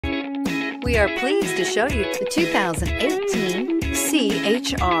We are pleased to show you the 2018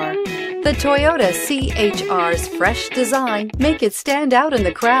 C-HR. The Toyota C-HR's fresh design make it stand out in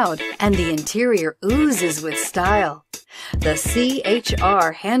the crowd, and the interior oozes with style. The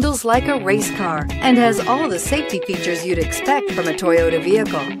C-HR handles like a race car and has all the safety features you'd expect from a Toyota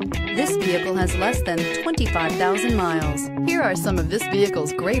vehicle. This vehicle has less than 25,000 miles. Here are some of this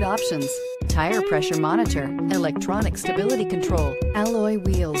vehicle's great options: tire pressure monitor, electronic stability control, alloy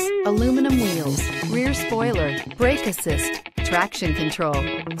wheels, aluminum wheels, rear spoiler, brake assist, traction control,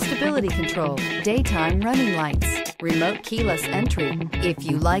 stability control, daytime running lights, remote keyless entry. If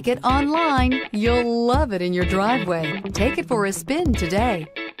you like it online, you'll love it in your driveway. Take it for a spin today.